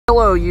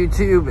Hello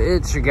YouTube,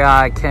 it's your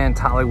guy Kent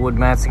Hollywood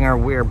Matzinger.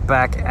 We're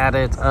back at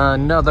it,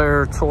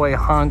 another toy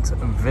hunt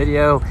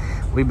video.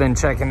 We've been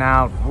checking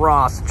out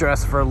Ross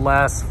Dress for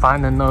Less,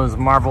 finding those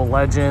Marvel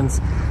Legends,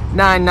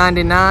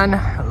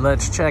 $9.99.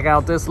 Let's check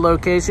out this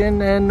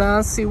location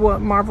and see what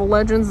Marvel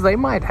Legends they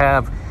might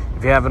have.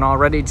 If you haven't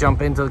already,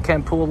 jump into the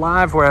Kent Pool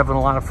Live. We're having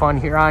a lot of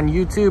fun here on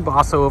YouTube,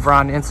 also over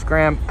on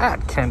Instagram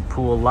at Kent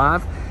Pool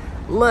Live.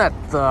 Let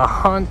the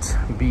hunt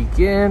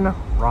begin.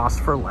 Ross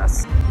for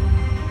Less.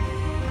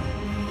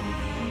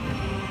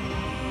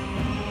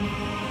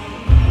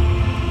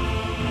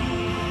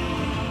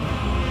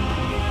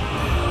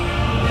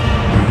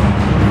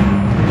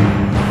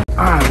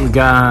 Alright, we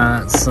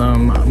got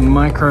some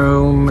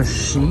micro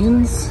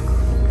machines.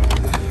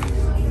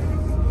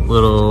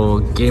 Little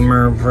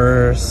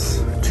Gamerverse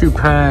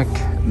 2-pack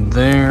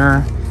there.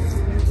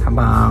 How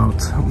about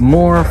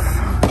Morph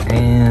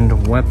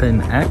and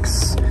Weapon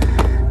X?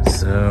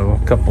 So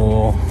a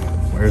couple,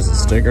 where's the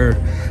sticker?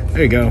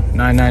 There you go,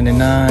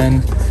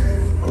 $9.99.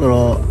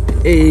 Little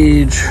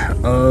Age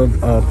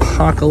of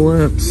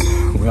Apocalypse.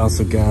 We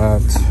also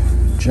got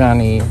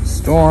Johnny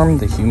Storm,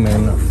 the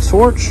Human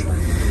Torch.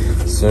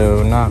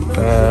 So not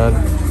bad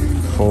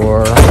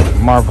for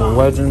Marvel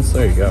Legends.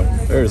 There you go.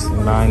 There's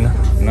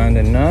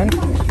 $9.99.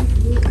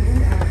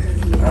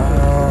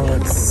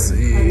 Let's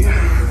see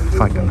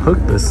if I can hook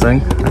this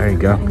thing. There you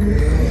go.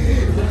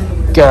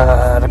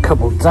 Got a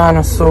couple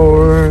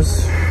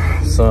dinosaurs,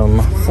 some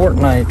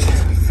Fortnite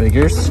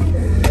figures.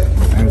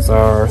 There's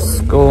our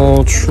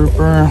Skull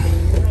Trooper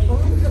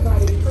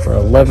for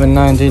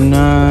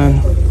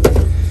 $11.99.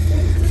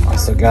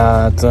 Also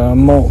got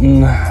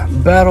Molten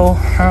Battle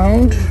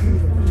Hound.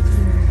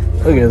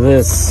 Look at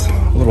this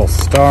little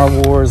Star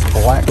Wars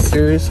Black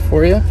Series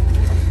for you.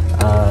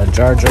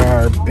 Jar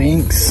Jar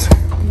Binks.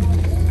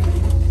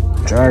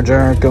 Jar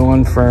Jar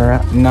going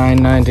for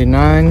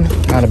 $9.99.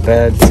 Not a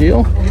bad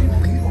deal.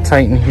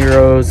 Titan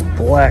Heroes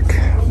Black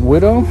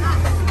Widow.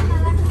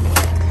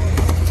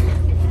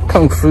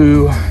 Kung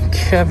Fu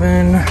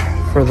Kevin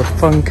for the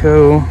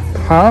Funko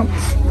Pop.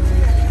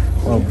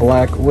 Little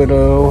Black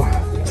Widow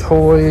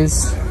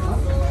toys.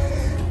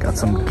 Got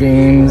some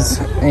games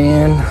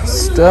and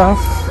stuff.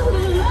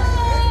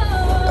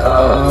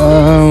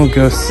 We'll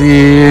go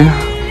see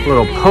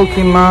little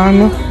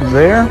Pokemon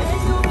there.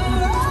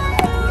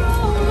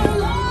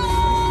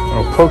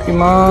 Little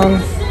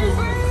Pokemon.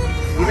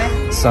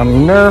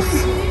 Some Nerf.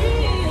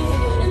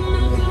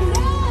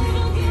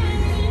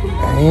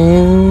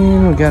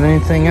 And we got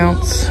anything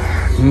else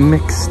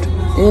mixed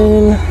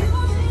in?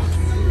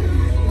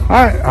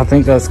 Alright, I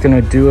think that's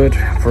gonna do it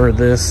for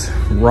this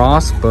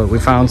Ross, but we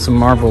found some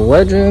Marvel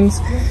Legends,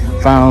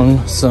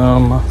 found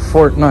some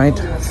Fortnite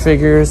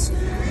figures.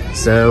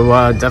 So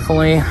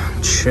definitely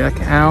check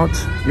out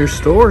your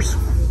stores.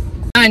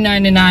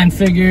 $9.99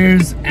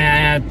 figures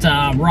at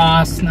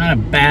Ross. Not a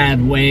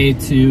bad way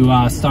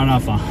to start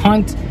off a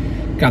hunt.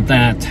 Got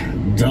that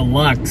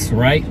deluxe,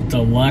 right?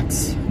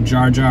 Deluxe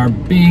Jar Jar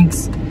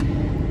Binks.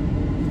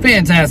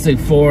 Fantastic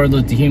Four,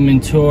 the Human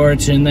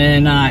Torch, and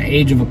then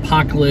Age of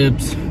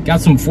Apocalypse.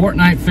 Got some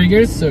Fortnite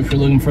figures, so if you're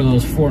looking for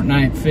those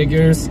Fortnite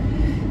figures,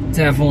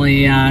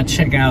 definitely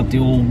check out the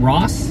old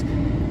Ross.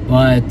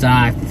 But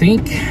I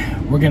think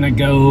we're gonna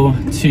go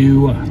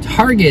to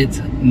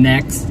Target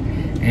next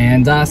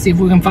and see if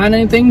we can find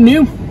anything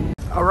new.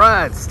 All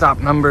right, stop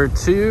number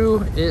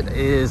 2. It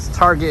is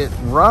Target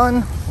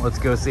Run. Let's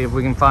go see if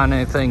we can find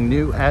anything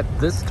new at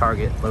this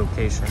Target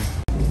location.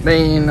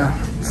 Main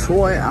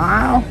toy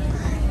aisle.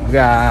 We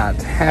got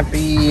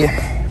Happy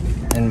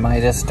and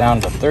Midas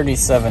down to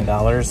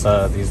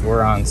 $37. These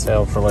were on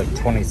sale for like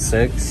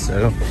 $26,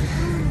 so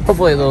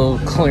hopefully they'll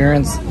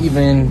clearance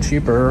even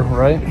cheaper,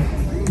 right?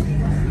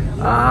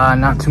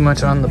 Not too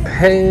much on the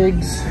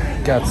pegs.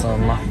 Got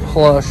some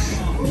plush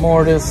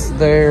Mortis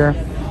there,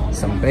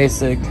 some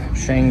basic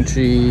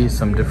Shang-Chi,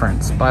 some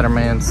different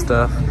Spider-Man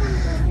stuff,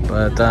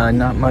 but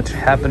not much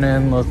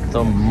happening with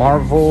the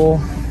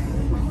Marvel.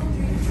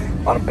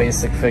 A lot of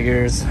basic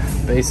figures.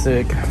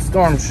 Basic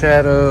Storm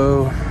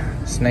Shadow,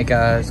 Snake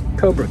Eyes,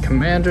 Cobra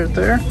Commander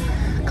there.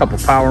 A couple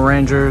Power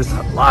Rangers,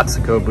 lots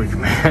of Cobra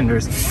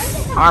Commanders.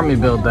 Army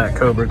build that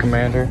Cobra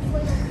Commander.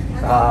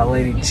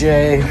 Lady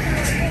J.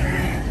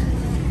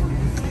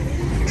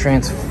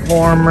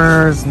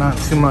 Transformers, not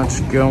too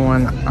much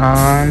going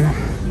on.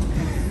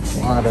 A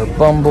lot of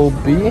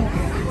Bumblebee.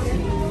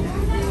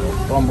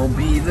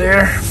 Bumblebee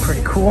there,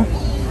 pretty cool.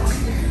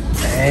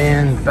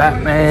 And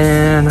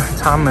Batman,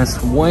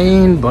 Thomas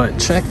Wayne, but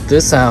check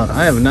this out.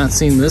 I have not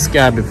seen this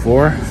guy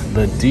before.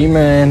 The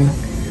Demon.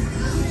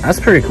 That's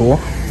pretty cool.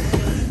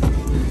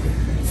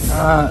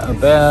 Not a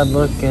bad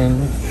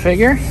looking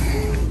figure.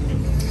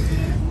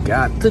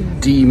 Got the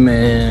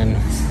Demon.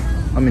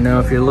 Let me know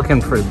if you're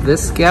looking for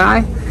this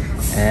guy.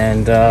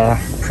 And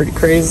pretty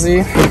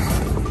crazy.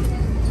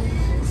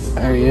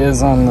 There he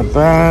is on the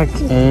back,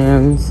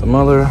 and some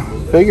other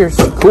figures.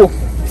 Cool.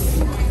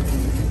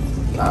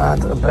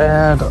 Not a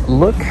bad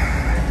look.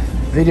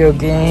 Video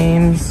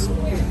games.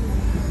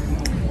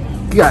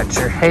 Got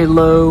your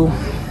Halo.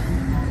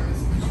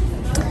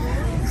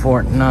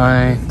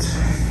 Fortnite,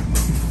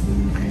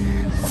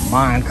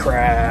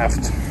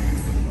 Minecraft,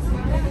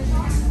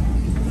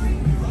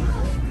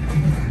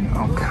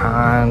 all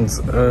kinds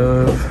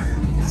of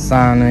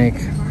Sonic,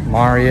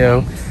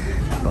 Mario.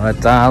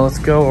 But let's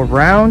go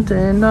around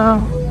and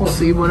we'll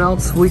see what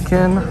else we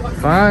can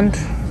find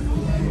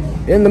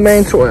in the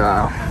main toy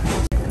aisle.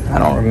 I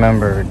don't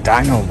remember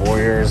Dino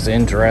Warriors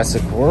in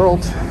Jurassic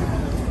World.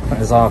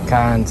 There's all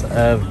kinds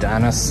of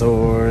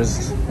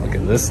dinosaurs. Look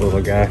at this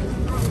little guy.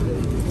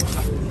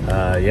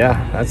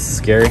 Yeah, that's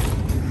scary.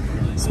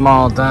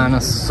 Small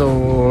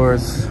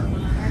dinosaurs.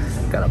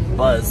 Got a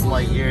Buzz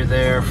Lightyear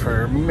there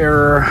for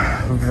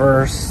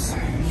Mirrorverse.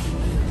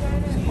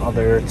 Some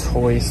other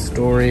Toy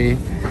Story.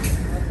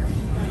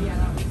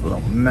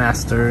 Little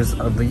Masters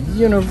of the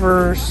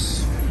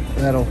Universe.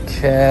 Metal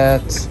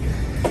Cat.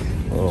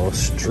 Little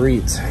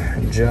Street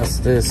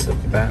Justice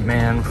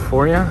Batman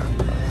for you.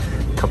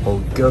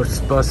 Couple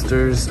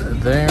Ghostbusters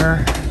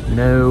there.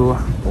 No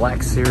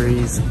Black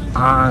Series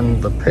on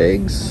the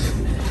pigs.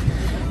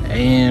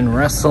 And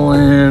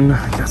wrestling,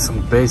 got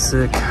some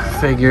basic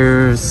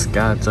figures.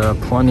 Got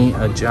plenty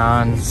of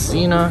John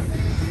Cena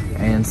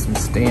and some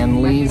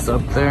Stan Lees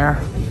up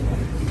there.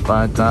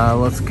 But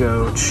let's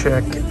go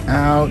check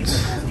out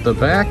the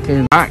back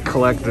and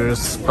collector's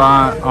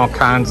spot. All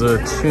kinds of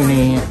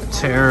Toonie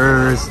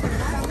Terrors.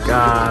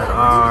 Got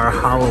our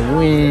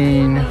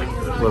Halloween,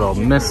 little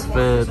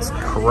Misfits,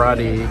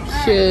 Karate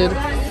Kid.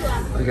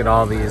 Look at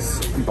all these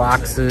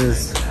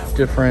boxes,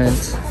 different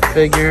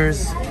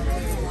figures.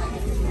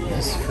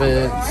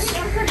 Misfits.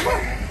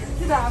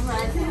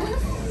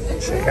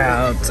 Check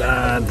out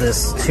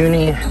this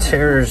Toonie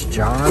Terrors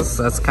Jaws.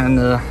 That's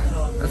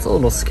a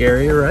little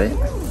scary, right?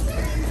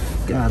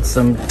 Got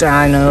some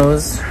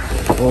dinos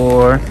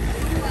for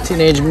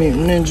Teenage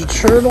Mutant Ninja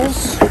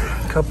Turtles.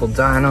 A couple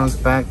dinos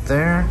back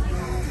there.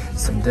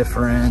 Some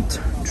different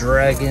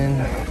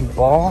Dragon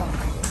Ball.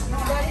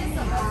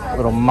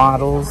 Little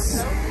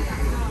models.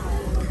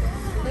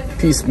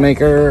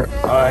 Peacemaker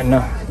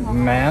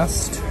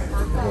unmasked.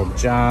 Little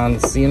John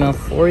Cena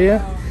for you.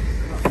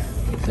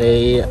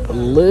 They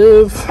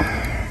Live.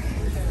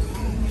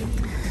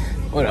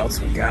 What else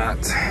we got?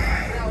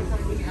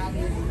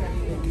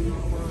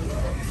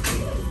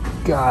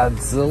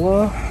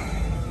 Godzilla.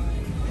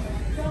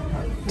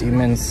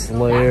 Demon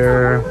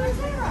Slayer.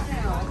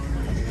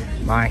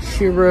 My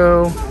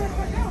Hero.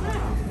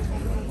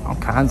 All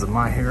kinds of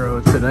My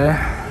Hero today.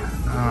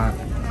 Not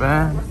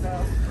bad.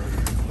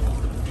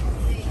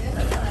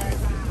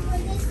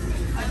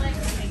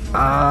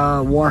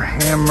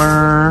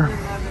 Warhammer.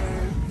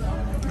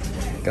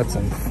 Got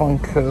some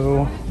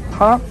Funko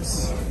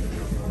Pops.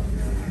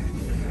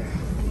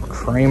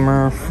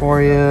 Kramer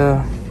for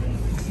you.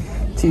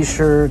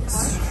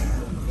 T-shirts.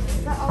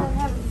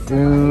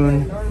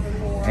 Dune.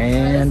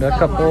 And a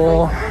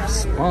couple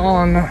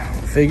Spawn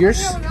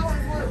figures.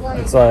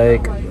 It's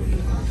like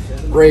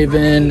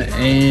Raven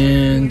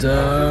and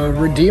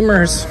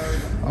Redeemers.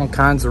 All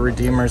kinds of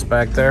Redeemers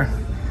back there.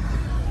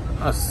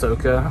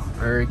 Ahsoka.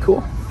 Very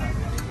cool.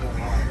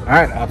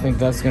 Alright, I think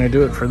that's going to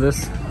do it for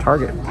this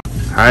Target.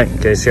 Alright, in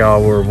case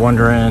y'all were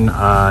wondering,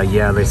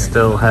 yeah, they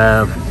still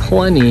have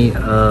plenty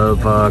of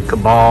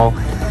Cabal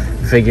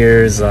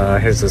figures.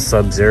 Here's a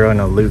Sub-Zero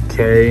and a Liu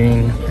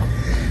Kang.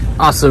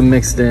 Also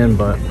mixed in,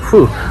 but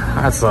whew,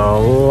 that's a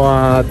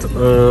lot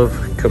of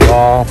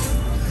Cabal.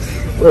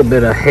 A little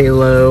bit of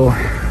Halo.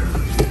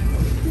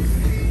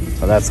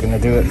 So that's going to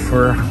do it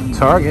for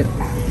Target.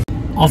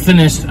 All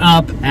finished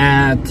up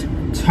at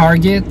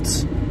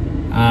Target.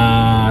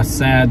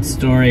 Sad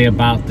story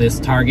about this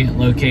Target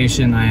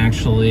location. I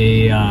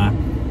actually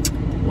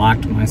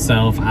locked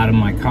myself out of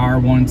my car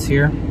once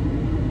here.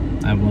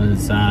 That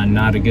was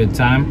not a good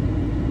time.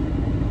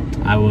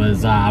 I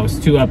was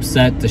too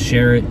upset to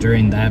share it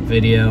during that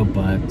video,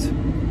 but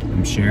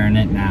I'm sharing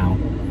it now.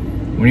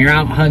 When you're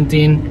out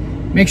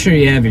hunting, make sure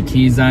you have your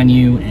keys on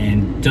you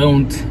and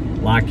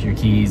don't lock your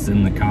keys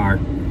in the car,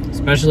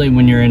 especially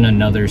when you're in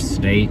another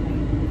state.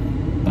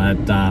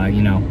 But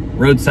you know,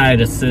 roadside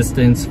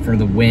assistance for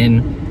the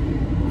win.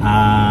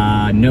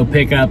 No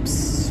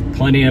pickups,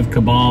 plenty of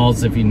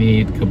Cabals if you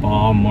need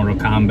Cabal, Mortal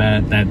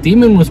Kombat. That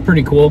Demon was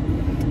pretty cool.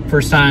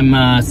 First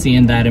time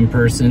seeing that in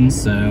person,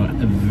 so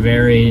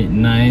very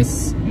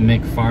nice.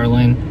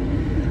 McFarlane.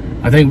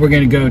 I think we're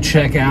gonna go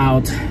check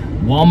out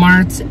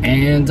Walmart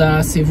and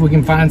see if we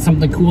can find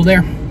something cool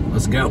there.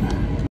 Let's go.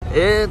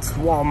 It's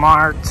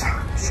Walmart.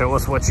 Show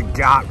us what you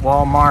got,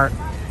 Walmart.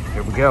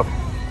 Here we go.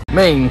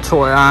 Main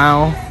toy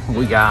aisle.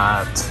 We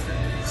got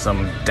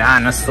some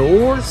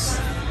dinosaurs.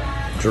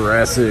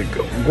 Jurassic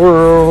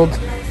World.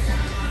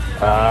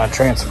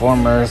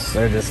 Transformers.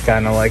 They're just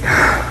kind of like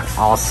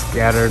all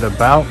scattered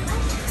about.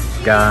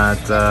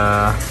 Got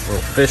a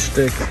little fish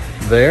stick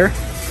there.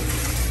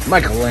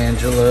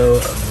 Michelangelo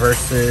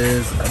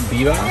versus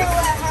Bebop.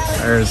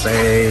 There's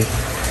a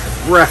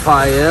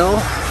Raphael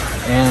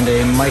and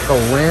a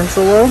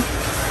Michelangelo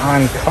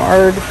on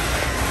card.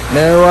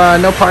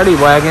 No party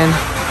wagon.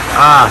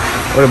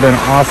 Would have been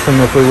awesome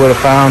if we would have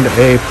found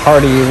a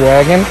party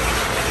wagon.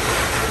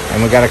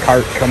 And we got a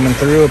cart coming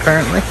through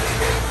apparently.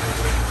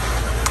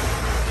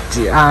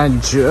 G.I.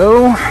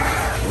 Joe.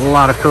 A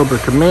lot of Cobra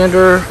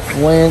Commander.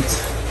 Flint.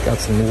 Got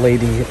some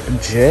Lady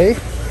J.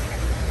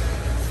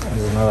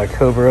 There's another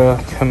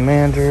Cobra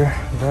Commander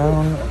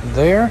down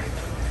there.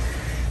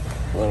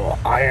 Little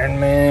Iron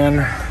Man.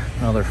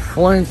 Another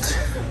Flint.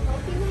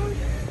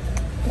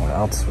 What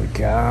else we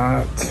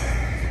got?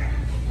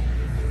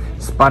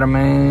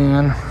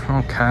 Spider-Man.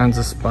 All kinds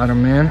of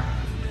Spider-Man.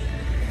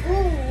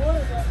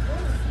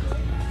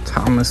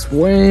 Thomas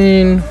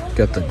Wayne.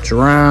 Got the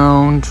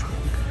Drowned.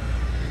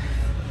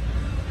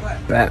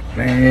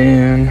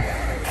 Batman.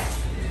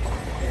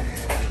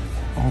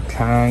 All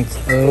kinds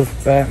of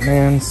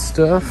Batman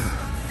stuff.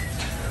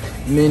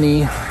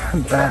 Mini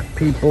Bat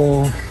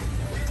people.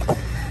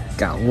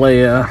 Got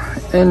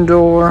Leia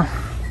Endor.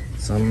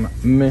 Some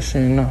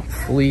Mission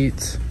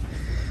Fleet.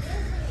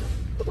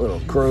 Little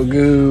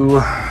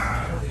Grogu.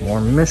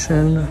 More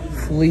Mission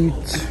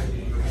Fleet.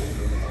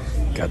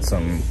 Got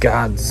some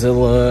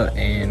Godzilla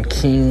and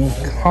King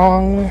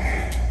Kong.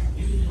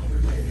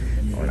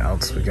 What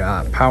else we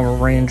got? Power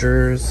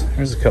Rangers.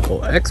 There's a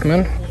couple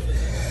X-Men.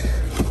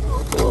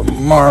 Little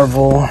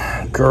Marvel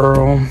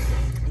Girl.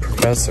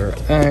 Professor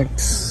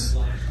X.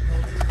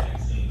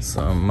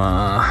 Some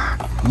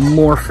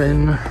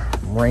Morphin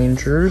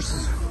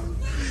Rangers.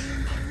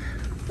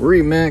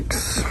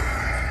 Remix.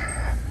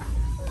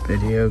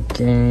 Video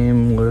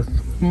game with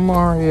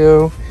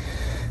Mario. A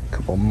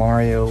couple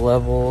Mario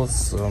levels.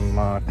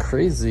 Some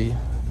crazy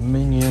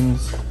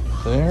minions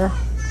there.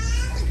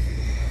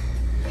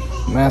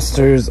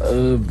 Masters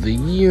of the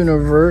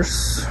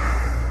Universe.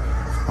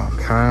 All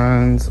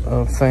kinds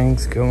of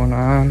things going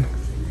on.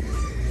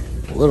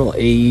 A little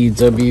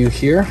AEW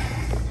here.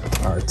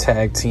 Our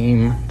tag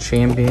team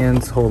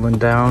champions holding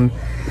down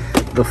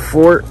the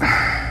fort.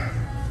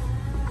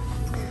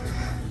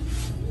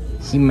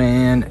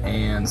 He-Man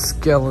and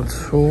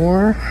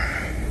Skeletor.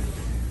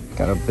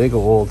 Got a big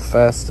old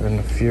Fast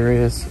and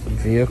Furious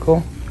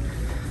vehicle.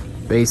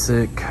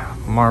 Basic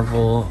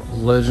Marvel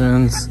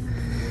Legends.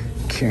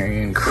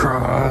 Carrying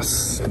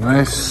Cross.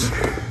 Nice.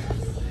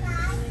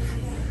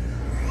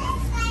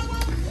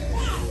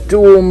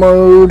 Dual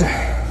mode.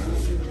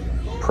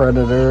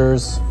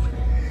 Predators.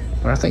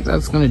 But I think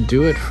that's going to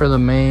do it for the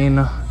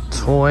main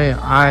toy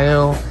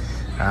aisle.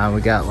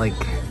 We got like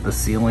the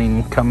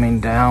ceiling coming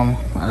down.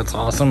 That's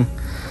awesome.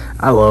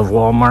 I love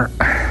Walmart.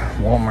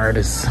 Walmart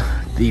is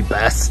the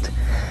best.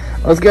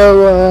 Let's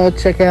go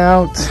check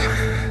out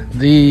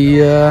the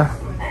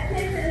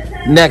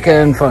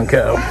NECA and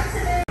Funko.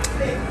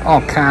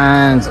 All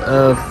kinds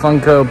of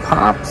Funko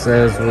Pops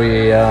as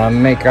we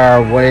make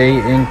our way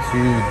into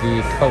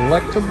the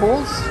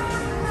collectibles.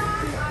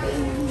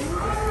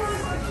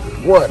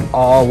 What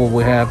all will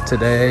we have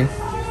today?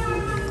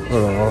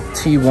 Little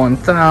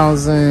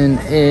T-1000,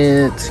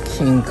 It,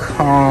 King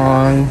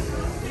Kong,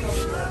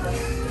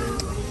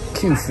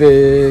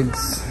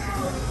 Q-Figs,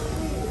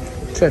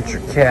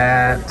 Tetra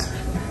Cat,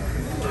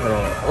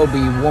 little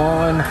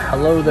Obi-Wan,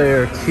 hello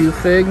there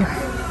Q-Fig,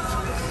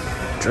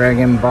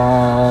 Dragon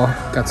Ball,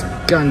 got some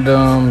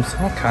Gundams,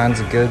 all kinds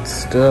of good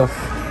stuff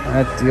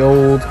at the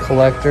old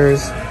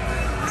collectors,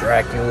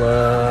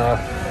 Dracula,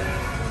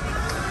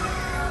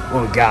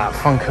 what we got,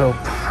 Funko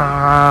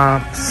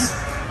Pops,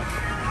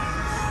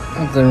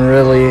 nothing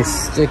really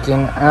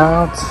sticking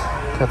out,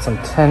 got some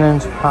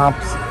 10-inch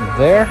pops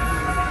there,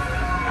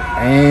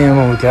 and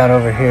what we got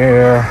over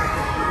here,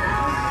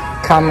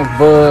 comic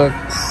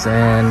books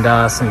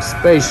and some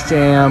Space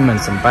Jam and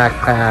some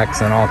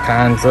backpacks and all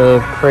kinds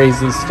of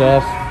crazy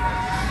stuff.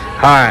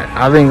 Alright,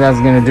 I think that's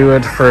gonna do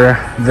it for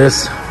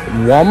this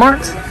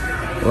Walmart.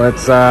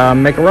 Let's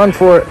make a run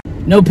for it.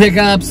 No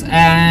pickups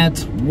at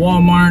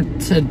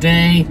Walmart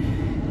today.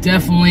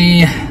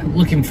 Definitely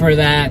looking for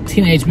that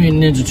Teenage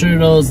Mutant Ninja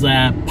Turtles,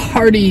 that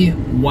party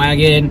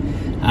wagon.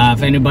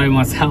 If anybody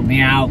wants to help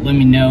me out, let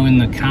me know in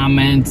the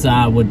comments.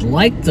 I would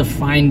like to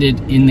find it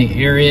in the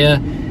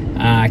area.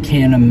 I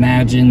can't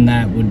imagine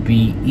that would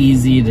be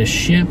easy to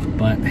ship,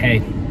 but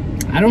hey,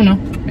 I don't know.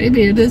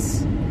 Maybe it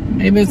is,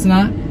 maybe it's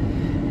not.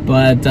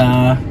 But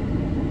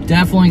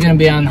definitely going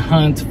to be on the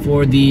hunt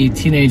for the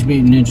Teenage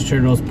Mutant Ninja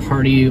Turtles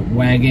party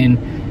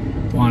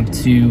wagon. Want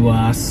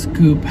to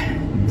scoop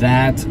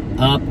that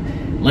up.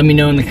 Let me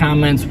know in the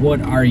comments,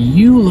 what are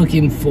you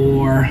looking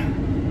for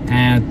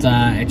at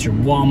your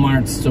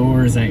Walmart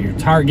stores, at your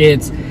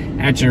Targets,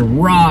 at your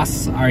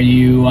Ross? Are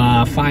you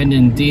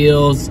finding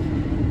deals,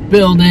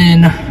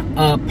 building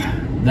up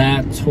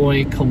that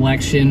toy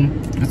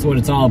collection? That's what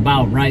it's all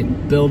about, right?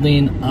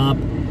 Building up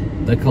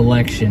the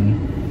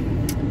collection.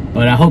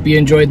 But I hope you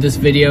enjoyed this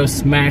video.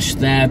 Smash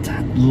that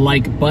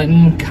like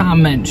button,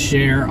 comment,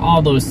 share,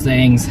 all those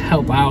things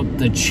help out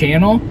the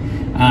channel.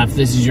 If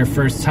this is your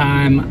first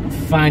time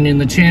finding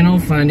the channel,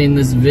 finding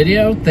this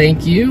video,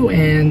 thank you.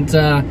 And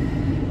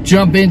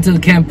jump into the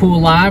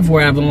Kentpool Live.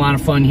 We're having a lot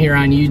of fun here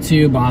on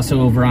YouTube,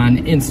 also over on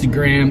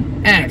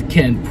Instagram at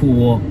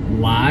Kentpool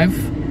Live.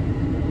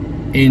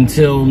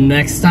 Until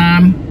next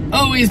time,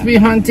 always be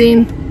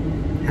hunting,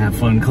 have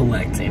fun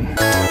collecting.